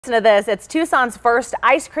Listen to this. It's Tucson's first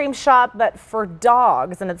ice cream shop, but for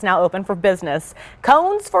dogs, and it's now open for business.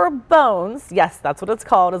 Cones for Bones, yes, that's what it's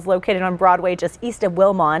called, is located on Broadway just east of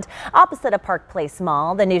Wilmont, opposite of Park Place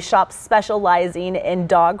Mall. The new shop specializing in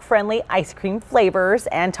dog-friendly ice cream flavors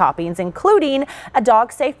and toppings, including a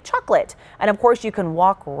dog-safe chocolate. And of course, you can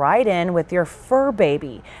walk right in with your fur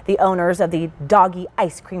baby. The owners of the Doggy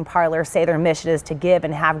Ice Cream Parlor say their mission is to give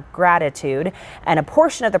and have gratitude, and a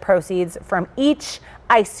portion of the proceeds from each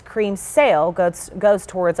ice cream sale goes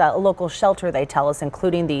towards a local shelter, they tell us,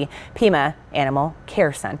 including the Pima Animal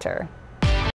Care Center.